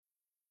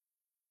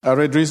I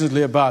read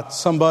recently about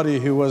somebody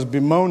who was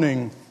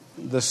bemoaning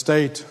the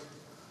state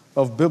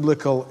of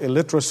biblical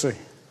illiteracy,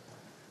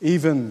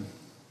 even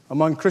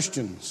among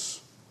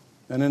Christians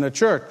and in a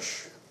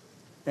church.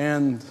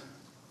 And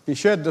he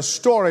shared the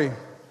story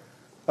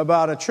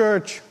about a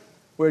church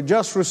where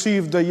just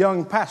received a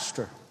young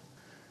pastor.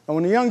 And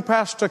when the young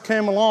pastor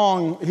came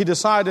along, he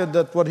decided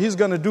that what he's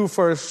going to do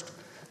first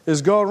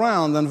is go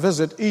around and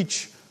visit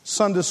each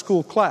Sunday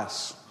school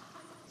class.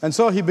 And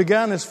so he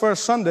began his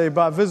first Sunday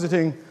by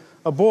visiting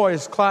a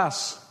boys'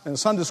 class in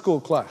Sunday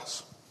school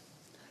class.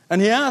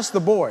 And he asked the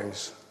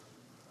boys,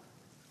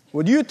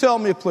 "Would you tell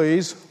me,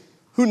 please,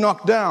 who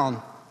knocked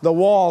down the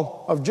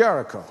wall of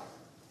Jericho?"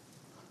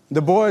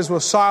 The boys were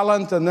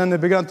silent, and then they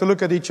began to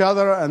look at each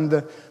other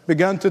and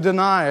began to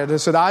deny it. They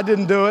said, "I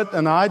didn't do it,"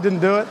 and "I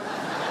didn't do it."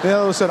 The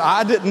other said,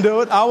 "I didn't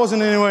do it. I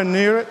wasn't anywhere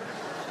near it."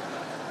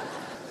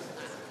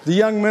 The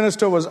young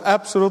minister was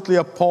absolutely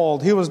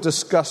appalled. He was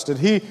disgusted.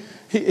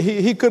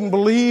 He couldn't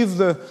believe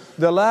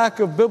the lack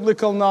of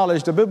biblical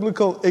knowledge, the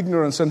biblical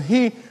ignorance. And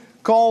he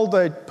called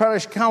a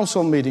parish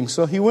council meeting.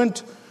 So he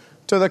went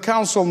to the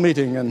council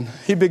meeting and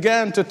he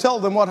began to tell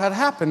them what had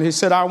happened. He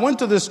said, "I went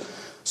to this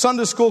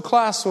Sunday school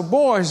class for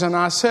boys and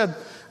I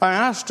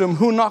asked them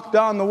who knocked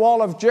down the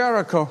wall of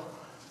Jericho,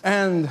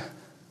 and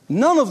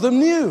none of them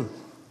knew."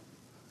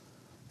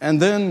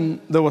 And then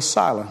there was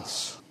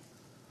silence.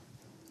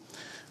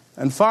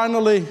 And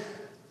finally,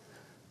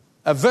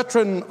 a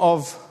veteran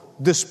of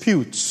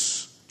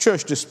disputes,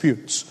 church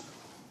disputes.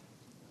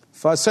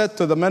 If I said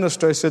to the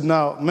minister, I said,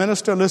 "Now,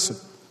 minister, listen.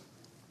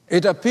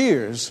 It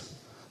appears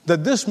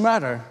that this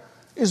matter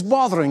is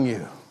bothering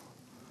you.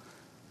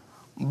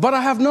 But I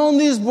have known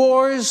these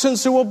boys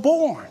since they were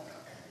born.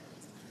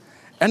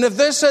 And if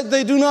they said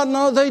they do not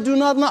know, they do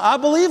not know. I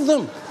believe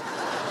them.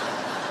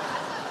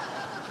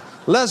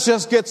 Let's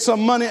just get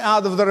some money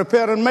out of the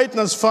repair and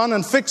maintenance fund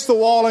and fix the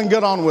wall and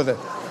get on with it."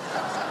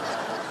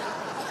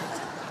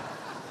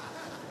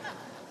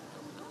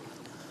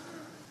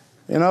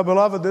 You know,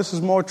 beloved, this is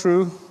more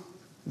true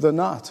than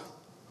not.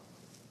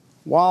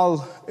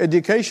 While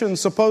education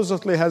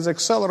supposedly has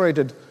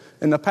accelerated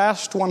in the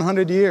past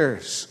 100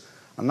 years,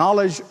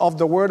 knowledge of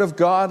the Word of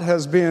God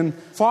has been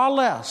far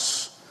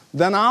less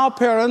than our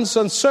parents,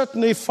 and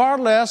certainly far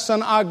less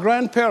than our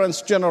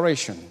grandparents'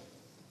 generation.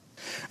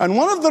 And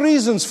one of the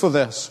reasons for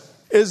this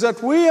is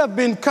that we have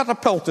been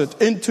catapulted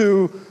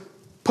into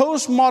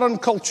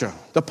postmodern culture,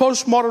 the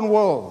postmodern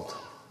world,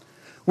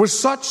 with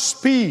such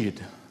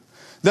speed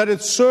that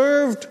it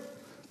served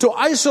to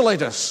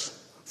isolate us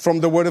from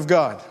the Word of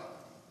God.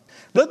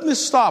 Let me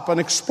stop and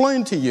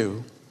explain to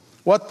you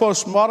what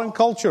postmodern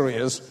culture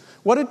is,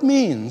 what it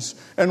means,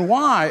 and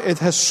why it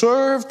has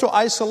served to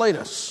isolate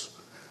us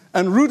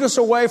and root us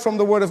away from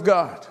the Word of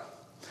God.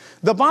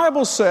 The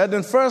Bible said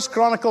in 1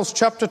 Chronicles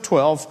chapter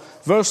 12,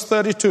 verse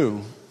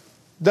 32,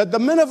 that the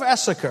men of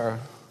Issachar,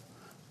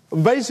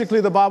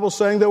 basically the Bible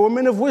saying they were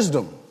men of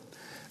wisdom.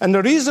 And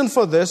the reason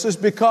for this is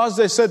because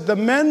they said the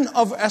men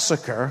of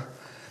Issachar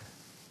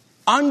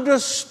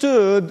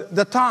understood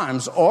the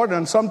times, or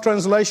in some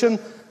translation,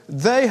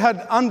 they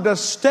had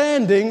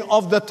understanding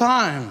of the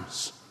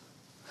times.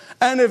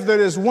 And if there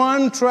is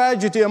one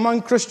tragedy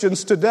among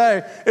Christians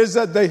today, is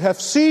that they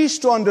have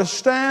ceased to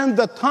understand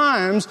the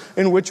times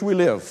in which we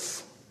live.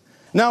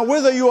 Now,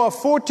 whether you are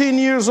 14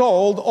 years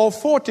old or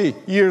 40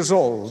 years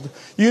old,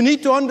 you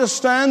need to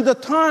understand the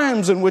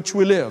times in which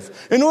we live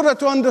in order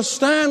to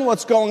understand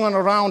what's going on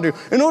around you,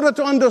 in order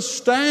to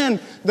understand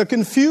the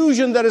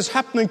confusion that is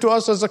happening to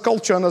us as a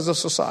culture and as a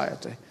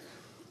society.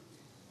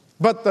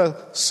 But the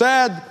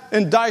sad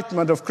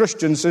indictment of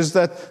Christians is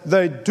that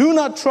they do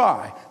not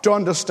try to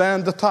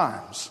understand the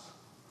times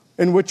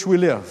in which we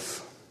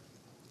live.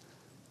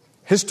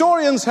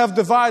 Historians have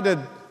divided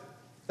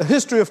the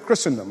history of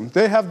Christendom.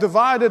 They have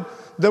divided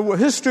the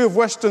history of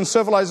Western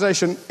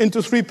civilization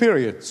into three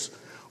periods,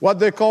 what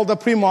they call the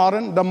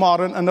pre-modern, the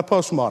modern, and the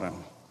postmodern.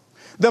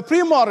 The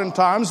pre-modern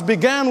times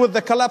began with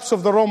the collapse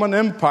of the Roman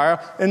Empire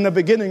in the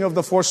beginning of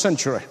the 4th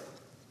century.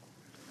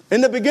 In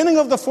the beginning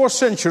of the 4th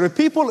century,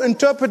 people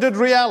interpreted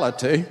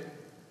reality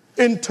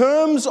in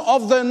terms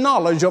of their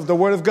knowledge of the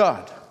Word of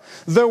God.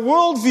 Their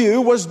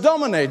worldview was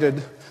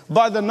dominated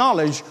by the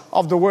knowledge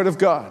of the Word of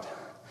God.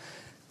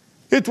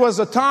 It was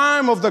a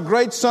time of the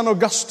great St.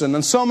 Augustine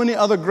and so many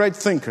other great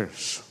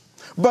thinkers.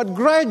 But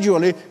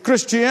gradually,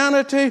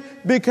 Christianity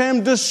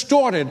became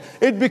distorted.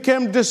 It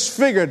became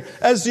disfigured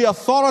as the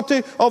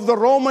authority of the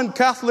Roman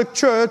Catholic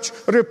Church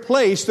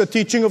replaced the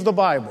teaching of the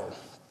Bible,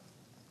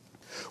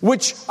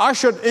 which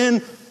ushered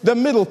in the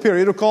middle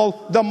period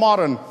called the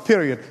modern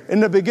period in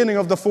the beginning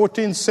of the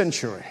 14th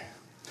century.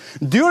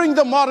 During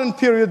the modern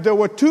period, there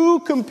were two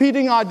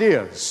competing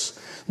ideas.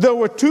 There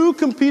were two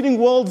competing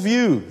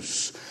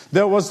worldviews.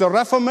 There was the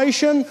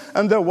Reformation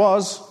and there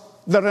was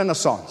the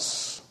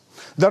Renaissance.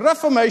 The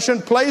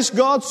Reformation placed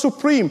God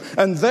supreme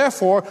and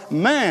therefore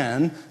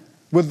man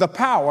with the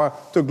power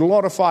to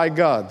glorify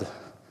God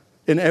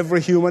in every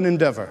human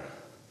endeavor.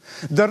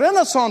 The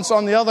Renaissance,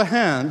 on the other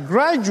hand,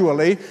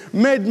 gradually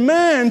made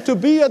man to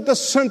be at the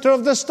center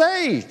of the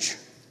stage.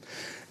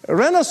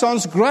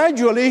 Renaissance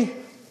gradually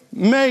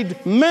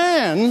made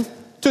man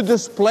to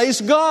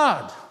displace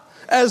God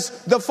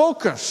as the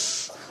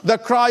focus. The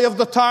cry of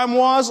the time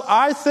was,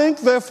 I think,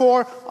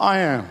 therefore I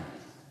am.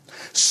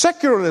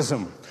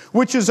 Secularism,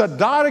 which is a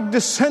direct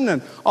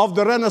descendant of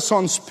the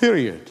Renaissance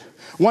period.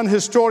 One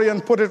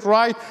historian put it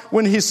right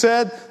when he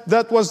said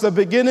that was the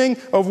beginning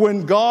of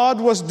when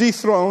God was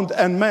dethroned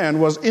and man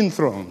was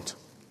enthroned.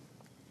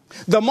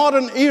 The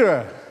modern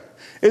era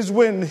is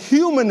when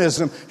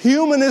humanism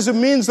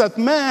means that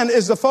man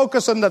is the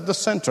focus and at the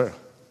center.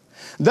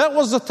 That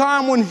was the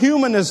time when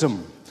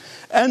humanism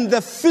and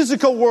the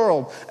physical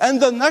world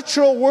and the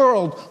natural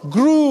world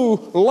grew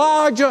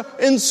larger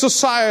in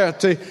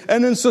society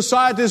and in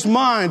society's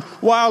mind,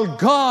 while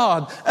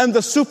God and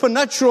the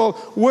supernatural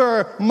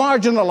were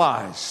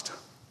marginalized.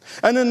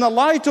 And in the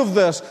light of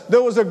this,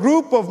 there was a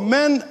group of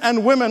men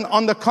and women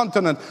on the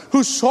continent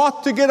who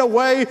sought to get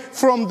away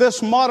from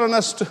this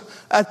modernist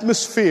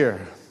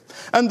atmosphere.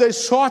 And they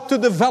sought to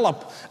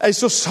develop a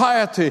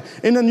society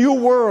in a new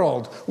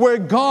world where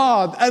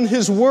God and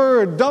His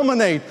Word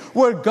dominate,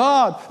 where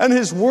God and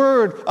His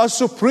Word are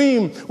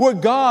supreme, where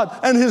God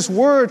and His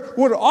Word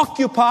would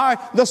occupy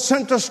the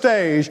center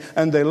stage.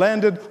 And they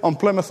landed on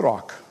Plymouth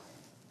Rock.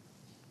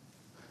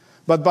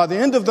 But by the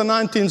end of the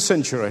 19th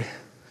century,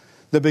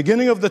 the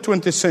beginning of the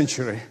 20th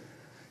century,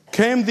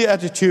 came the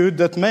attitude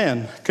that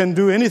man can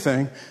do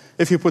anything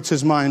if he puts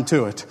his mind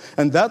to it.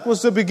 And that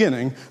was the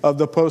beginning of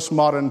the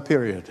postmodern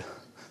period,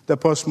 the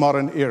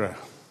postmodern era.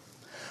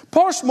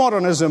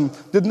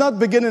 Postmodernism did not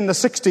begin in the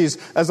 60s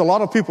as a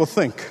lot of people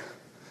think.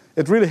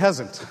 It really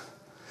hasn't.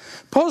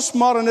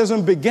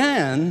 Postmodernism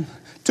began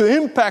to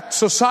impact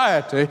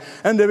society,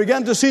 and they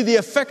began to see the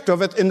effect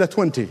of it in the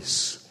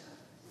 20s.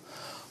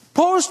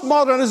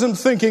 Postmodernism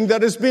thinking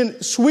that has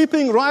been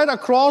sweeping right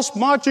across,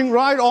 marching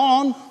right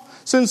on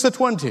since the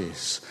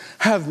 20s,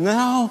 have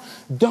now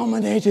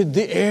dominated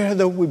the air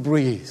that we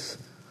breathe,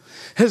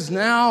 has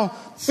now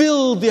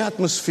filled the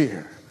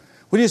atmosphere.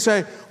 When you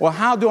say, well,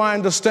 how do I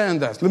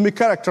understand that? Let me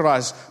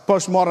characterize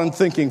postmodern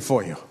thinking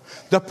for you.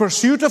 The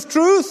pursuit of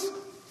truth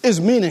is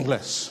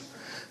meaningless.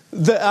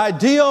 The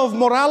idea of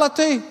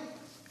morality,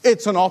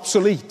 it's an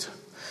obsolete.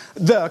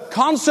 The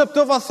concept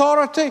of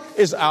authority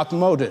is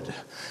outmoded.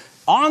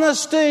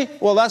 Honesty,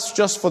 well, that's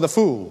just for the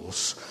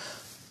fools.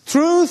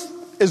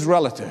 Truth is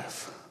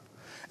relative.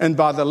 And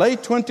by the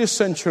late 20th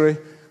century,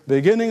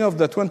 beginning of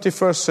the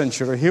 21st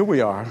century, here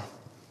we are.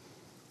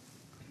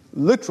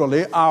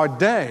 Literally, our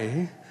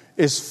day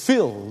is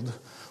filled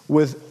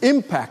with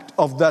impact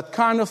of that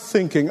kind of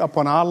thinking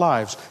upon our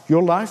lives,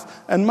 your life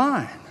and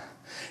mine.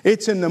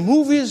 It's in the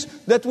movies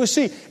that we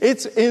see.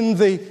 It's in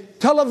the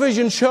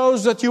television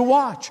shows that you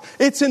watch.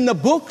 It's in the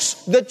books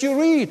that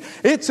you read.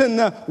 It's in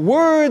the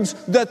words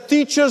that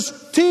teachers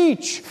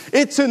teach.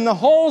 It's in the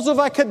halls of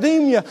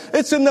academia.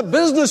 It's in the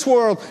business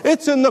world.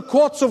 It's in the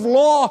courts of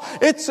law.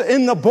 It's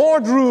in the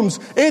boardrooms.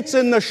 It's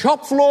in the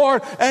shop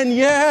floor. And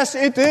yes,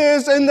 it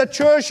is in the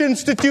church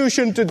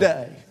institution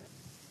today.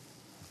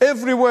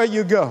 Everywhere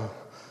you go,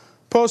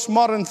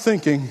 postmodern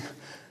thinking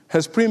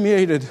has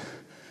permeated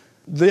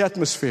the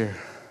atmosphere.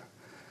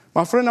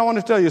 My friend, I want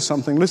to tell you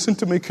something. Listen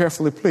to me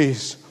carefully,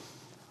 please.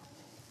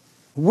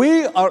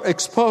 We are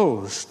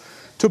exposed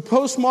to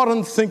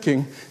postmodern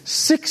thinking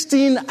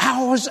 16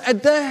 hours a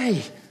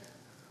day.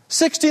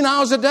 16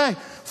 hours a day.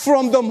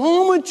 From the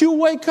moment you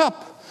wake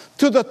up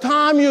to the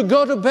time you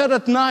go to bed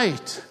at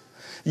night,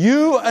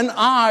 you and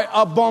I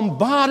are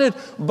bombarded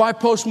by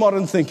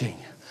postmodern thinking.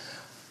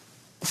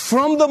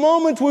 From the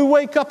moment we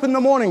wake up in the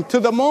morning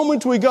to the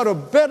moment we go to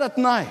bed at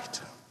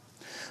night,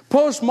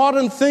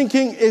 postmodern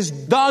thinking is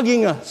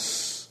dogging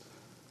us.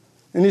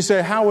 And you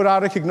say, how would I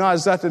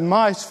recognize that in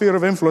my sphere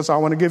of influence? I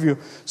want to give you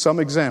some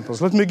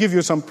examples. Let me give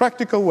you some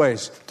practical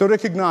ways to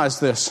recognize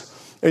this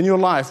in your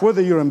life,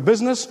 whether you're in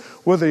business,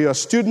 whether you're a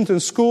student in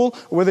school,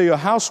 whether you're a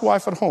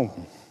housewife at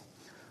home.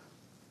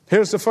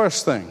 Here's the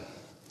first thing.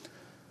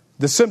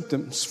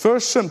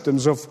 First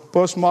symptoms of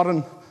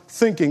postmodern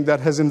thinking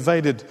that has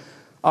invaded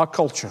our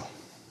culture.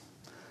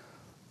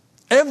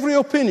 Every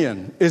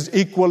opinion is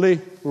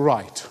equally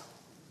right.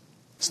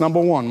 It's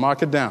number one,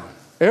 mark it down.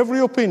 Every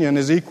opinion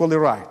is equally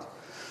right.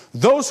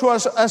 Those who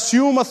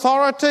assume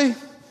authority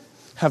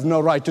have no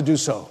right to do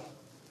so.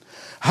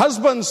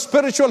 Husbands,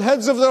 spiritual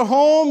heads of their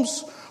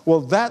homes, well,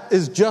 that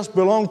is just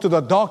belong to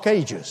the dark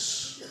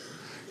ages.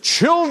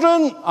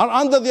 Children are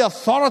under the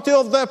authority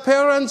of their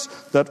parents.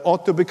 That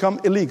ought to become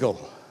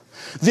illegal.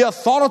 The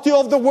authority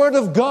of the Word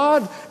of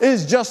God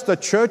is just the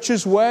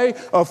church's way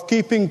of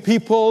keeping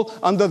people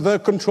under their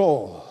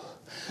control.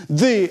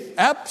 The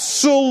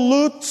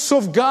absolutes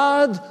of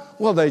God,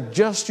 well, they're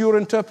just your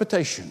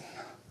interpretation.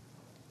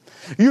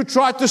 You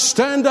try to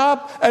stand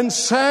up and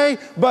say,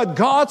 but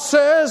God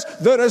says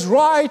there is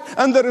right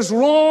and there is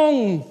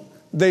wrong.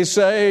 They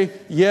say,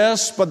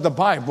 yes, but the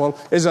Bible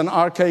is an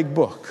archaic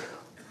book.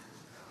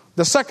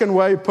 The second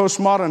way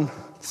postmodern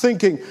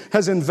thinking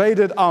has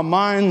invaded our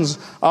minds,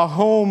 our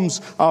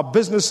homes, our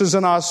businesses,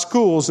 and our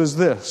schools is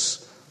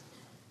this.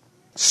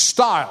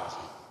 Style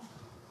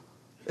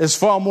is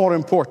far more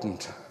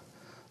important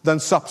than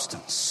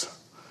substance.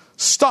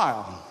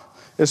 Style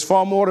is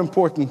far more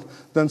important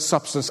than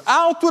substance.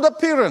 Outward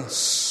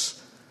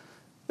appearance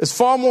is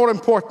far more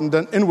important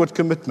than inward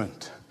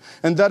commitment.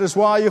 And that is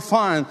why you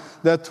find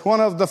that one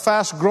of the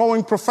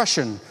fast-growing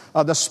professions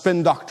are the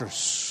spin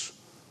doctors.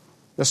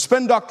 The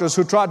spin doctors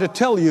who try to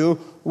tell you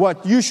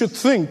what you should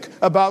think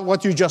about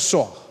what you just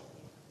saw.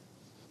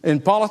 In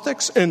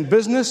politics, in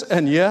business,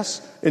 and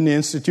yes, in the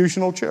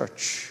institutional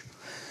church.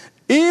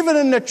 Even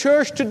in the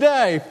church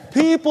today,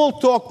 people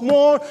talk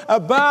more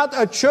about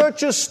a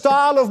church's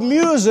style of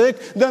music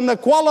than the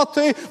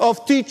quality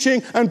of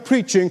teaching and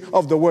preaching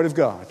of the Word of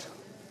God.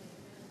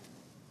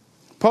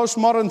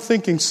 Postmodern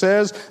thinking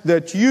says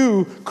that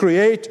you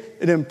create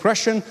an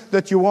impression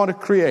that you want to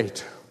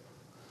create.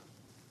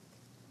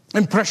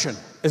 Impression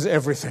is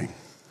everything.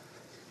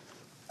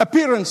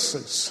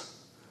 Appearances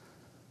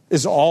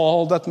is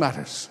all that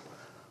matters.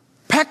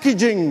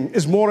 Packaging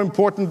is more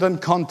important than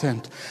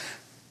content.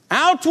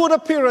 Outward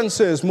appearance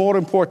is more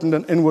important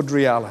than inward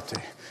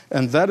reality.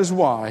 And that is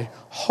why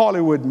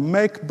Hollywood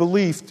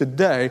make-believe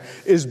today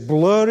is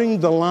blurring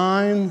the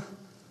line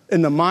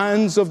in the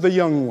minds of the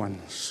young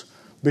ones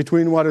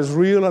between what is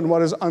real and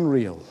what is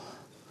unreal.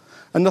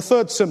 And the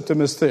third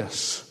symptom is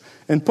this.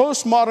 In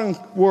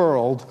postmodern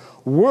world,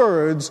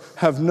 words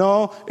have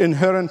no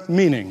inherent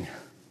meaning.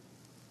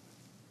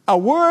 A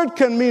word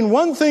can mean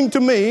one thing to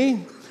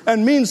me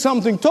and mean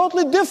something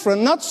totally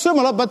different, not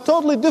similar, but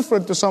totally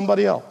different to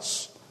somebody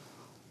else.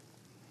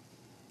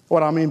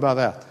 What I mean by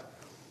that?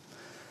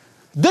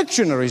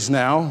 Dictionaries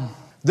now,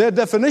 their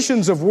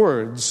definitions of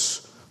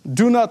words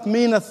do not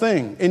mean a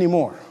thing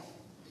anymore.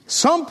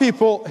 Some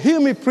people hear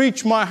me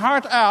preach my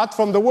heart out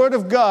from the Word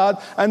of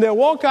God, and they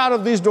walk out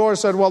of these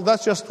doors and say, well,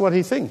 that's just what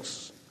he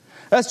thinks.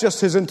 That's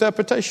just his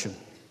interpretation.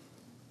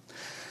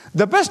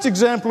 The best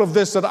example of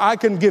this that I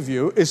can give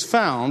you is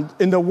found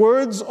in the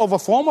words of a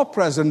former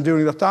president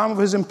during the time of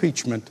his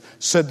impeachment,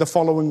 said the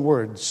following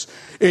words.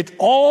 It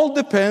all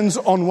depends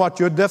on what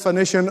your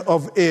definition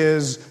of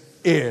is.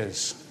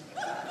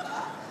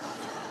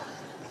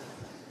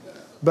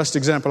 Best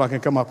example I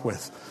can come up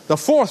with. The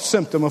fourth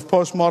symptom of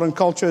postmodern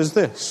culture is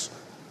this.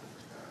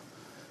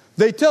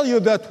 They tell you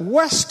that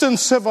Western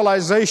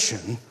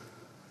civilization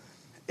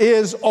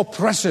is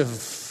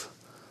oppressive,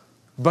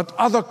 but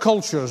other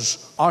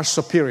cultures are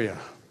superior.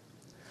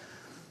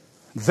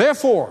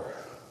 Therefore,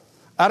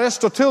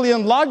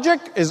 Aristotelian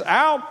logic is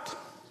out.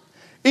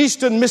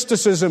 Eastern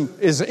mysticism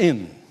is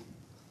in.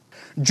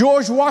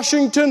 George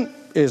Washington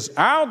is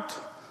out.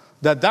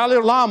 The Dalai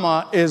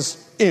Lama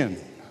is in.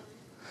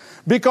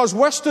 Because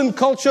Western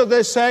culture,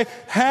 they say,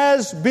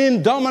 has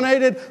been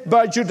dominated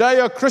by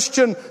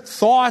Judeo-Christian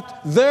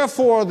thought.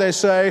 Therefore, they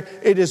say,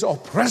 it is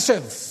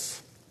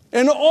oppressive.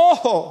 And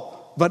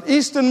but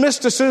Eastern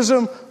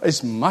mysticism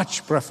is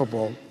much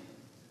preferable.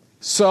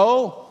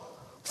 So,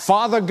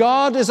 Father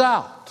God is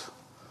out,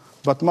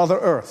 but Mother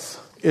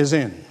Earth is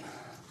in.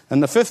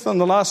 And the fifth and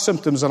the last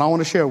symptoms that I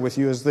want to share with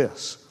you is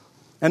this.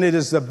 And it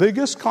is the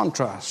biggest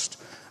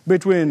contrast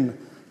between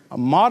a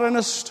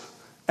modernist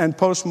and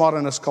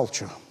postmodernist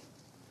culture.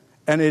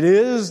 And it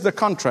is the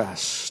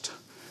contrast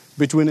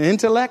between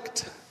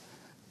intellect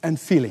and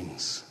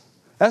feelings.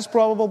 That's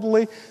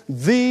probably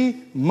the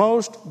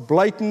most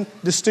blatant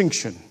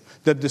distinction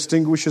that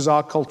distinguishes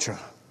our culture.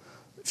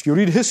 If you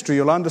read history,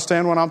 you'll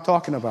understand what I'm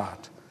talking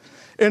about.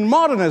 In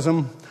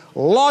modernism,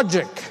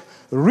 logic,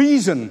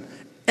 reason,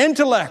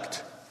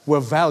 intellect were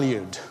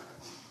valued.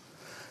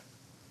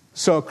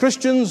 So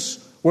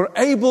Christians were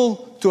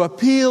able to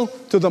appeal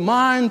to the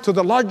mind, to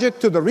the logic,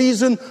 to the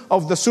reason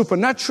of the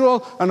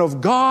supernatural and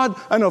of God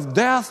and of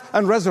death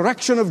and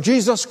resurrection of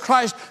Jesus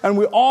Christ. And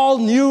we all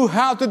knew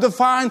how to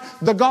define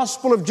the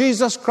gospel of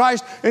Jesus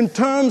Christ in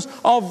terms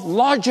of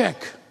logic.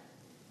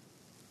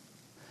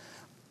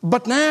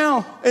 But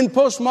now, in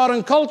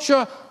postmodern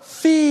culture,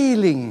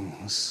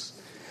 feelings,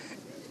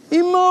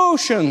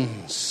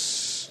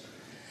 emotions,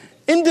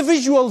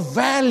 individual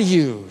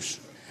values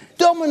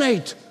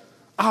dominate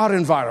our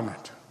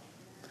environment.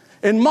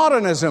 In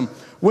modernism,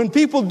 when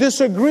people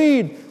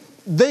disagreed,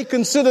 they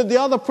considered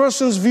the other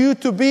person's view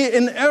to be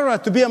in error,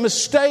 to be a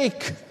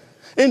mistake.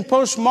 In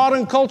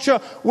postmodern culture,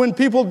 when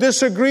people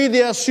disagree,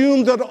 they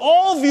assume that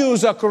all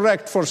views are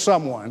correct for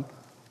someone.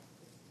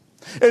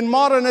 In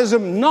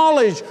modernism,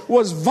 knowledge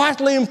was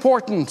vitally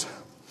important.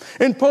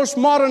 In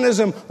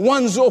postmodernism,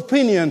 one's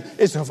opinion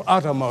is of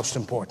uttermost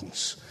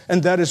importance.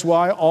 And that is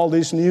why all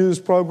these news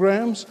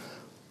programs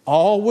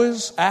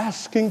always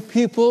asking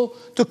people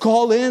to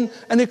call in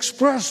and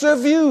express their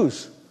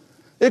views,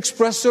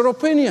 express their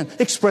opinion,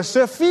 express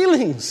their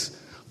feelings.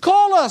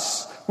 Call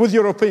us with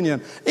your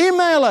opinion.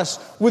 Email us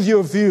with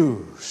your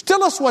views.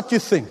 Tell us what you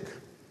think.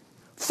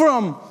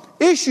 From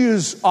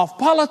issues of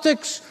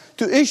politics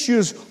to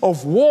issues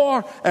of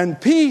war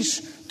and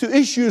peace, to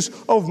issues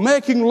of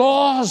making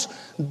laws,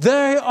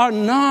 they are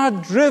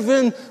not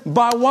driven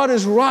by what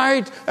is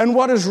right and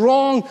what is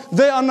wrong.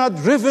 They are not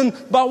driven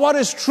by what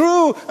is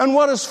true and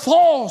what is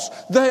false.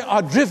 They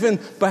are driven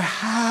by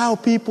how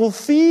people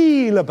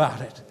feel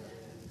about it.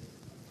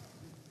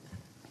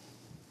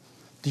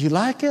 Do you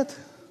like it?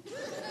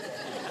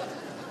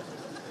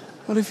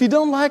 Well, if you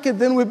don't like it,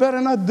 then we better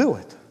not do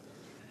it.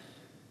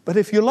 But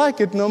if you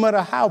like it, no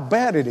matter how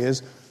bad it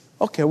is,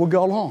 okay, we'll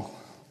go along.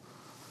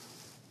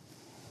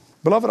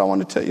 Beloved, I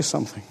want to tell you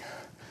something.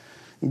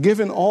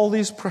 Given all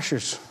these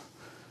pressures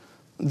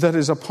that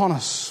is upon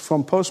us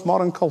from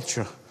postmodern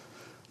culture,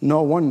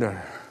 no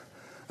wonder,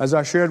 as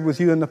I shared with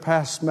you in the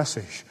past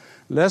message,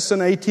 less than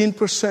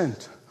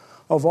 18%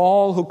 of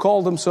all who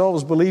call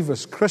themselves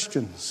believers,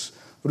 Christians,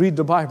 read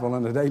the Bible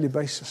on a daily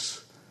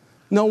basis.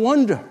 No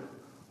wonder,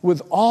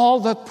 with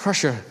all that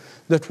pressure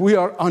that we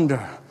are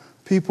under,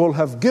 people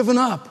have given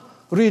up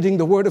reading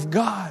the Word of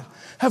God,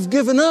 have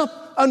given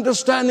up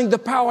understanding the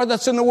power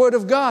that's in the Word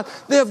of God.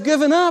 They have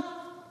given up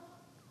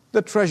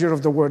the treasure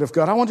of the Word of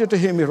God. I want you to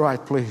hear me right,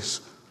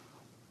 please.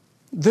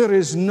 There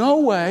is no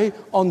way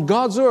on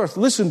God's earth,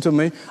 listen to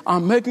me,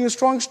 I'm making a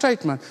strong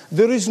statement.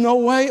 There is no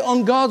way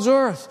on God's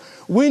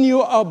earth when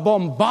you are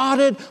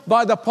bombarded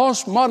by the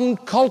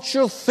postmodern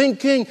culture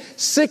thinking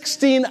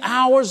 16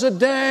 hours a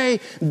day,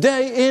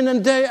 day in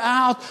and day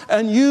out,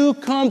 and you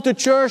come to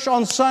church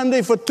on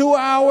Sunday for 2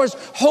 hours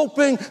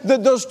hoping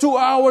that those 2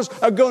 hours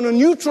are going to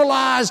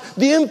neutralize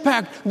the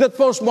impact that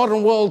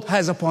postmodern world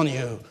has upon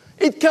you.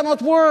 It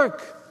cannot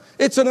work.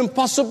 It's an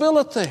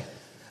impossibility.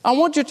 I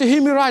want you to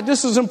hear me right.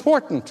 This is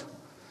important.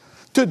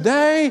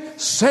 Today,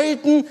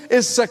 Satan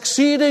is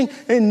succeeding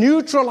in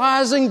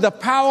neutralizing the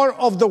power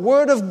of the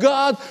Word of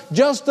God,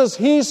 just as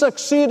he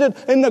succeeded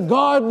in the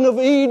Garden of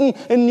Eden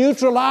in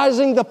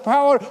neutralizing the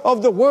power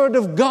of the Word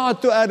of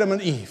God to Adam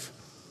and Eve.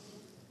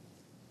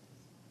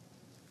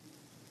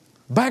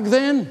 Back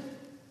then,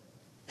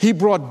 he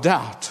brought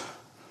doubt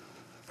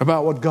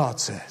about what God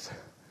said.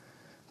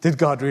 Did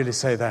God really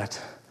say that?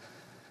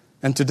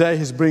 And today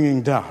he's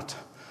bringing doubt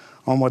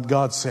on what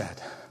God said.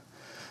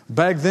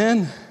 Back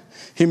then,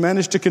 he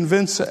managed to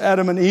convince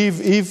Adam and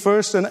Eve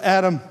first and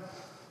Adam,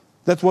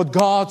 that what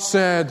God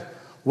said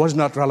was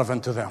not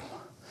relevant to them.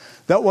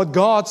 That what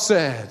God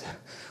said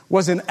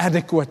was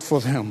inadequate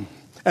for them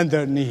and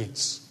their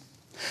needs.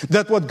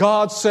 That what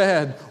God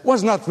said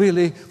was not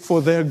really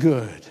for their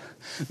good.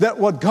 That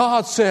what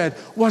God said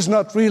was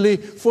not really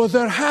for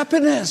their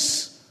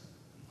happiness.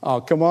 Oh,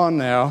 come on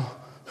now.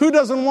 Who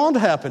doesn't want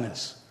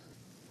happiness?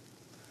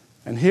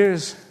 And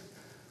here's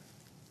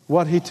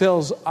what he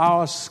tells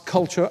our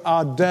culture,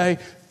 our day,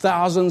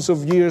 thousands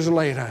of years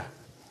later.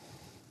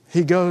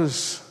 He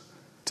goes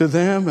to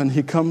them and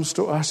he comes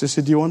to us. He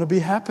said, do you want to be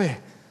happy?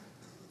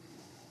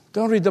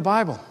 Don't read the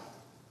Bible.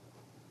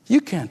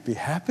 You can't be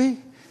happy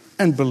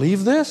and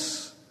believe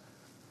this.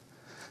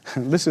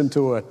 Listen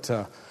to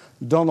what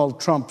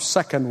Donald Trump's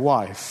second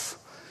wife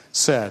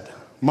said.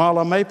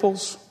 Marla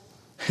Maples,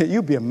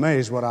 you'd be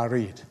amazed what I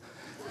read.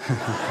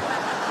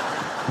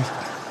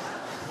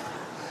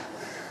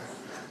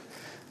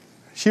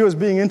 She was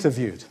being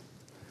interviewed,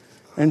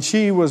 and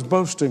she was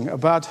boasting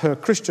about her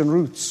Christian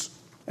roots.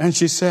 And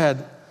she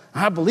said,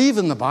 I believe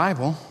in the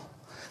Bible.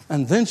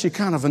 And then she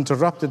kind of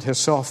interrupted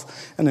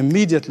herself and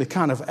immediately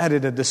kind of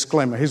added a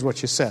disclaimer. Here's what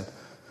she said.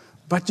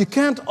 But you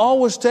can't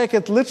always take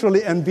it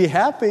literally and be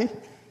happy.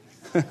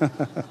 Hear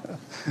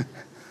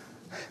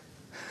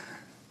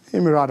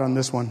me right on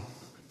this one.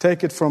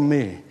 Take it from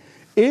me.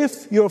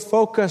 If your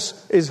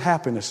focus is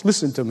happiness,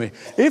 listen to me.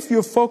 If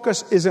your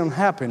focus is on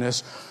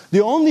happiness,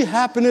 the only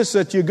happiness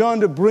that you're going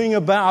to bring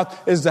about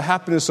is the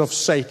happiness of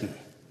Satan.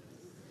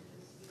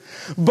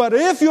 But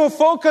if your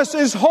focus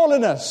is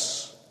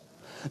holiness,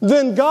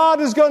 then God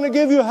is going to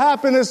give you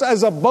happiness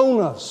as a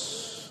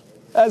bonus,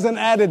 as an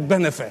added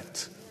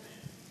benefit.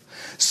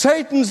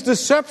 Satan's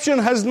deception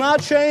has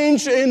not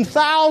changed in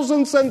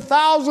thousands and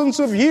thousands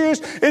of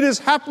years. It is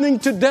happening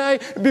today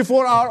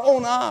before our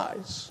own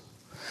eyes.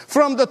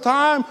 From the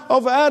time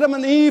of Adam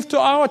and Eve to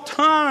our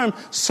time,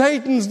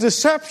 Satan's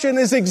deception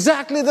is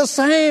exactly the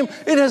same.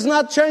 It has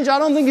not changed. I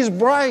don't think he's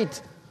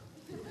bright.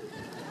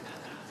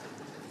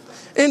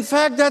 In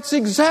fact, that's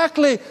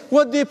exactly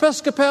what the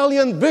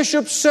Episcopalian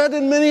bishop said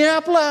in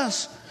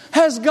Minneapolis.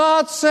 Has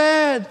God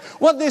said?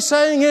 What they're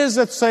saying is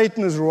that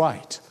Satan is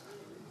right.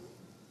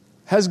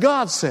 Has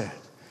God said?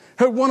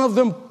 Heard one of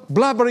them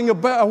blabbering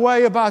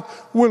away about,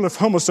 well, if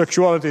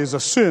homosexuality is a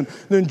sin,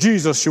 then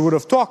Jesus would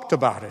have talked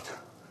about it.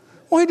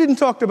 Well, he didn't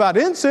talk about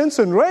incense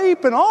and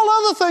rape and all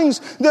other things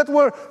that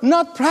were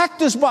not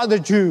practiced by the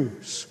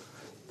Jews.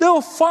 They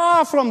were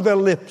far from their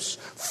lips,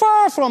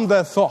 far from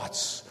their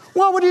thoughts.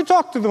 Why would he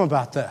talk to them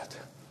about that?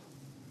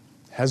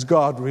 Has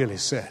God really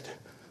said?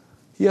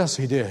 Yes,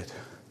 he did.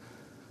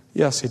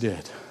 Yes, he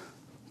did.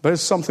 But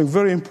there's something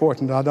very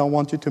important I don't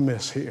want you to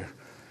miss here.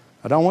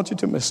 I don't want you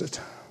to miss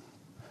it.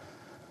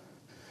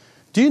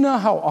 Do you know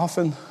how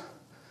often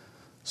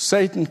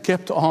Satan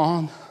kept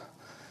on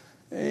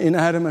in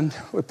Adam and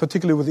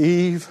particularly with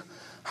Eve?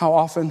 How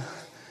often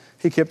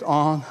he kept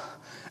on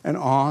and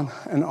on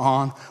and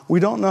on. We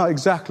don't know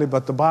exactly,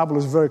 but the Bible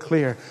is very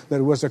clear that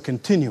it was a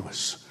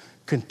continuous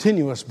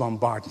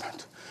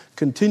bombardment.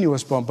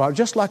 Continuous bombardment,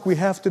 just like we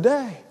have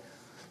today.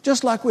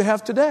 Just like we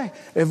have today.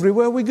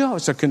 Everywhere we go,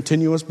 it's a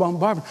continuous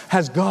bombardment.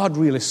 Has God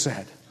really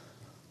said?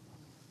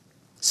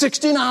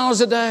 16 hours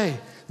a day,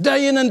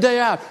 day in and day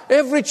out,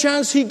 every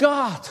chance he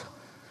got.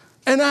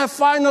 And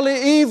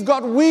finally Eve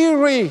got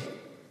weary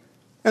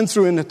and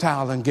threw in the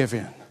towel and gave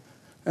in.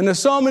 And there's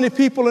so many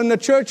people in the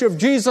Church of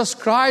Jesus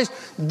Christ,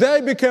 they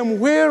became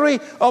weary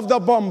of the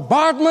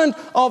bombardment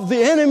of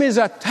the enemy's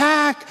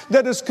attack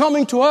that is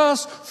coming to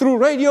us through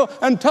radio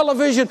and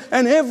television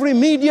and every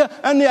media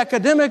and the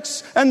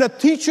academics and the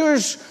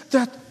teachers,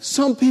 that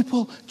some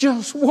people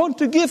just want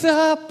to give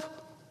up.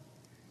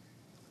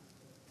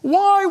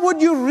 Why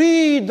would you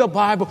read the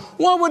Bible?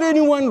 Why would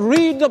anyone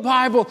read the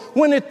Bible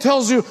when it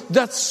tells you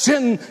that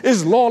sin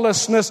is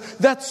lawlessness,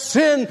 that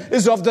sin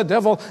is of the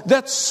devil,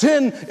 that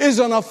sin is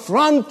an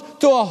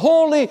affront to a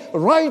holy,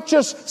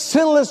 righteous,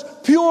 sinless,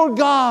 pure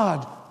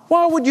God?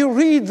 Why would you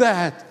read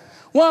that?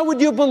 Why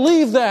would you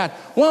believe that?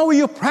 Why would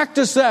you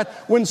practice that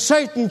when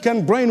Satan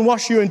can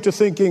brainwash you into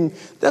thinking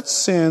that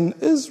sin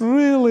is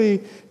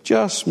really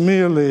just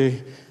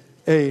merely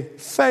a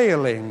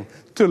failing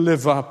to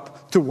live up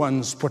to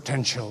one's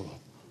potential?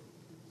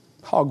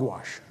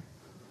 Hogwash.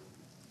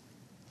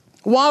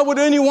 Why would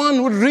anyone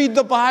who would read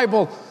the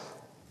Bible,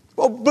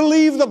 or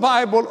believe the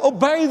Bible,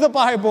 obey the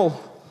Bible,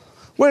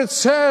 where it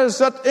says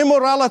that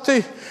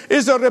immorality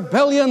is a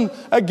rebellion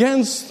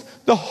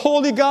against the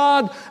holy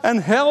God and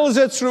hell is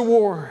its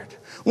reward,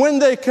 when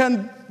they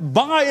can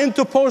buy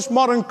into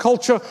postmodern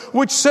culture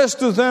which says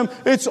to them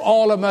it's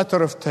all a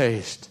matter of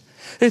taste,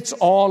 it's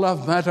all a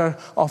matter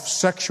of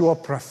sexual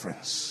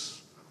preference?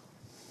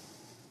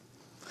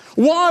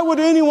 Why would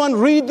anyone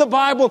read the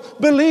Bible,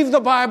 believe the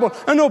Bible,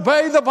 and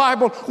obey the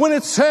Bible when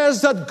it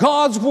says that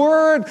God's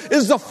Word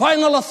is the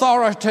final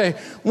authority,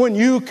 when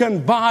you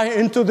can buy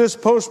into this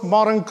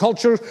postmodern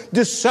culture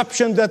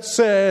deception that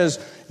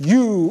says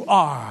you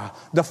are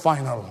the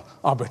final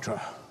arbiter?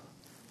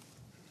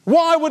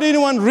 Why would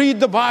anyone read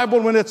the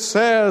Bible when it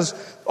says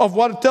of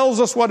what it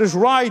tells us what is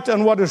right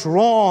and what is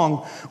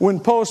wrong, when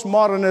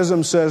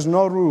postmodernism says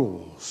no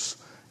rules,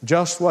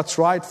 just what's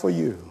right for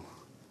you?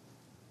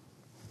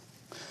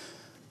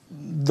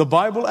 The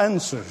Bible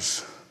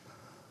answers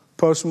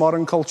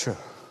postmodern culture,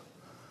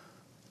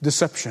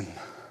 deception.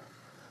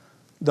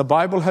 The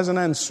Bible has an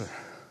answer,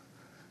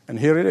 and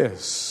here it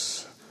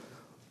is.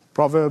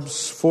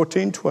 Proverbs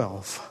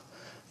 14:12.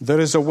 There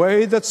is a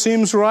way that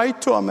seems right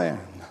to a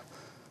man,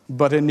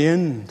 but in the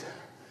end,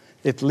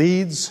 it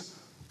leads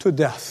to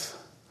death.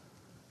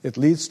 It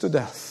leads to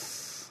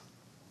death.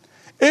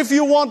 If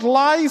you want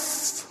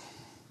life,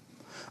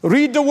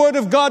 read the Word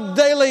of God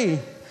daily.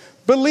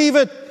 Believe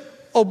it,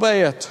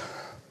 obey it.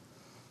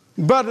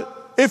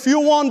 But if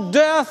you want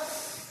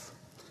death,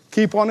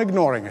 keep on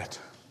ignoring it.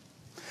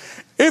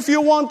 If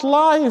you want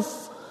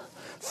life,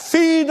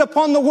 feed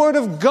upon the Word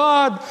of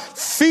God.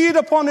 Feed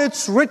upon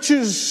its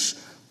riches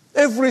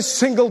every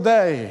single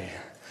day.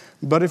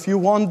 But if you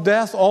want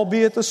death,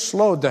 albeit a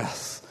slow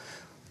death,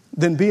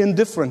 then be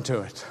indifferent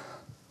to it.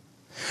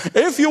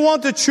 If you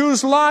want to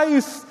choose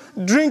life,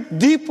 drink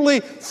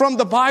deeply from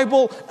the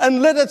Bible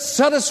and let it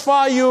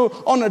satisfy you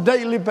on a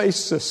daily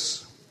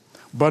basis.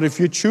 But if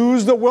you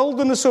choose the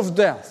wilderness of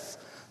death,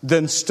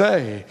 then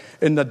stay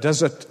in the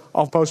desert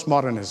of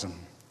postmodernism.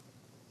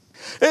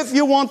 If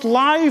you want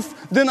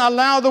life, then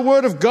allow the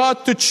Word of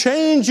God to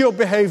change your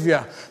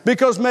behavior.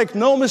 Because make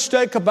no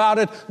mistake about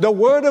it, the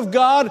Word of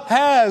God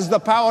has the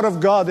power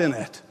of God in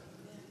it.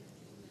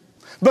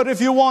 But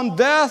if you want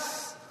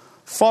death,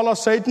 follow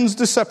Satan's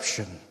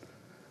deception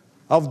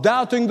of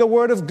doubting the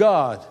Word of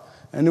God,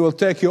 and it will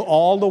take you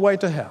all the way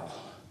to hell.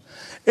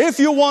 If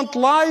you want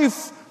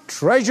life,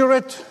 treasure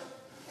it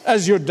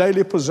as your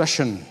daily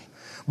possession.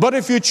 But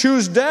if you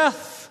choose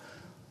death,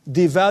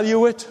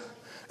 devalue it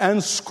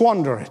and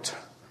squander it.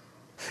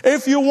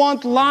 If you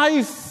want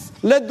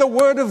life, let the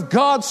Word of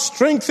God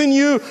strengthen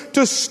you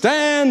to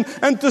stand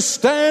and to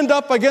stand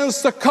up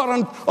against the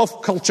current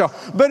of culture.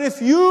 But if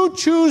you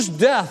choose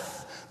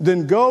death,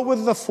 then go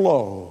with the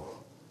flow,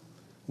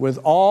 with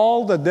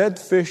all the dead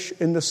fish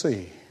in the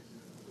sea.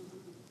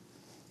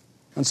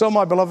 And so,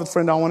 my beloved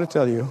friend, I want to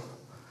tell you,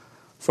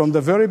 from the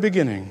very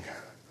beginning,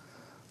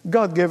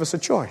 God gave us a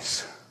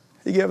choice.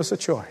 He gave us a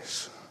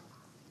choice.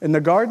 In the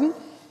garden,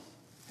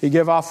 He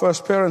gave our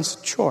first parents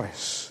a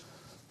choice,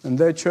 and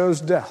they chose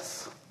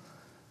death.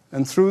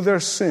 And through their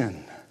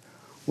sin,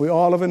 we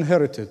all have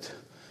inherited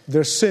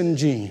their sin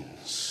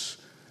genes.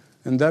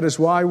 And that is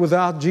why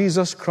without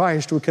Jesus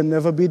Christ, we can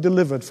never be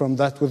delivered from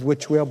that with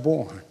which we are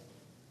born.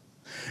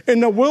 In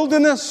the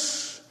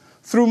wilderness,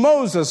 through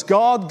Moses,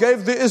 God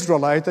gave the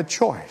Israelite a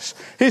choice.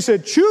 He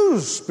said,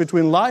 choose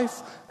between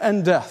life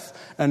and death.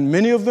 And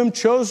many of them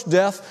chose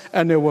death,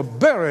 and they were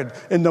buried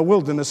in the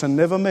wilderness and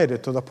never made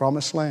it to the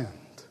promised land.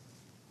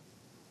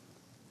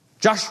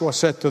 Joshua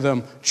said to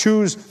them,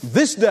 choose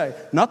this day,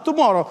 not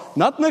tomorrow,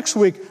 not next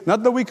week,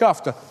 not the week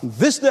after,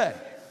 this day.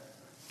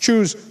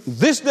 Choose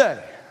this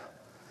day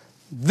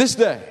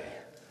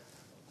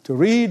to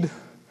read,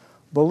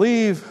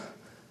 believe,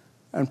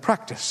 and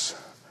practice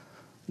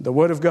the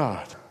Word of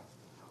God.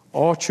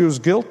 Or choose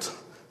guilt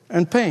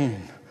and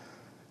pain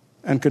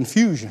and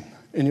confusion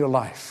in your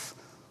life,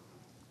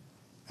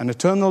 and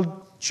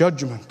eternal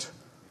judgment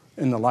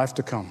in the life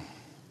to come.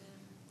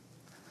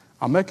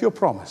 I'll make you a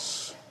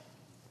promise.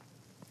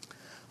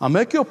 I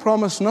make you a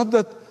promise not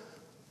that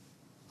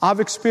I've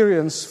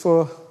experienced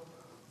for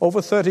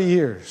over 30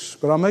 years,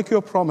 but I make you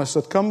a promise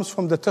that comes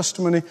from the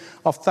testimony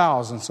of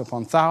thousands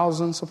upon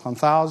thousands upon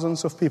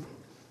thousands of people.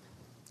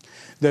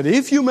 That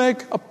if you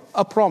make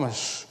a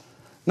promise,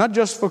 not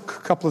just for a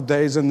couple of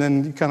days and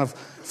then you kind of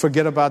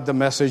forget about the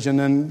message and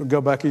then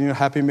go back in your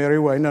happy, merry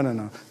way.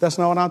 No. That's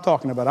not what I'm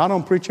talking about. I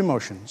don't preach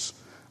emotions.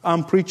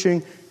 I'm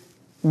preaching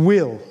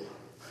will.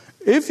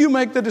 If you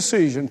make the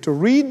decision to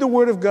read the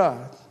Word of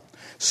God,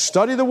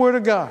 study the Word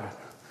of God,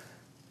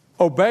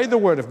 obey the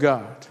Word of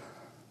God,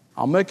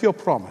 I'll make you a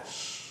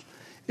promise.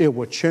 It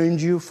will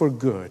change you for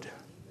good.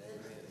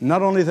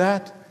 Not only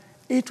that,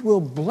 it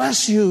will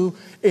bless you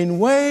in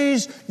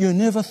ways you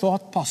never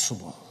thought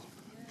possible.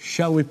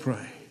 Shall we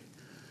pray?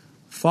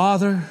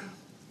 Father,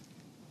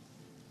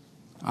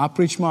 I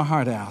preach my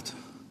heart out.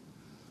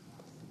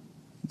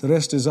 The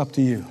rest is up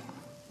to you.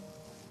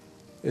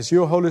 It's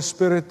your Holy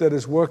Spirit that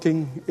is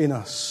working in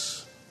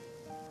us.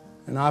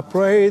 And I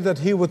pray that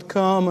He would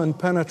come and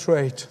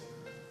penetrate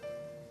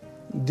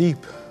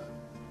deep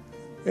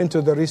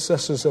into the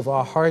recesses of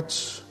our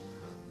hearts,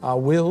 our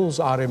wills,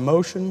 our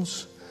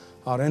emotions,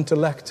 our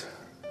intellect,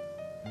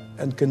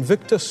 and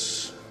convict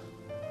us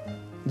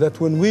that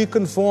when we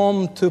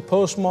conform to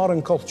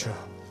postmodern culture,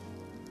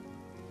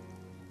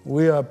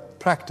 we are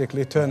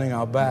practically turning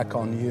our back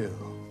on you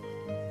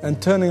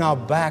and turning our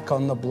back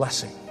on the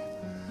blessing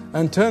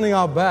and turning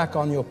our back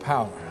on your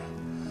power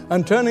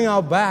and turning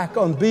our back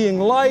on being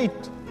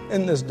light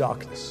in this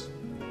darkness.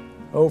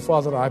 Oh,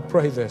 Father, I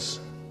pray this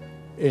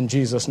in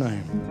Jesus'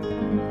 name.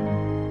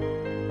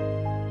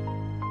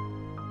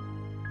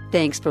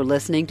 Thanks for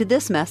listening to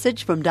this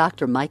message from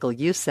Dr. Michael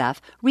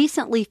Youssef,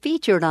 recently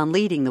featured on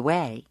Leading the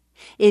Way.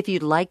 If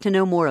you'd like to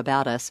know more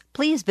about us,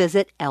 please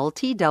visit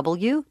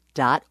ltw.org.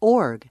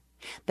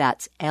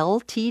 That's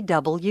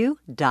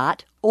ltw.org.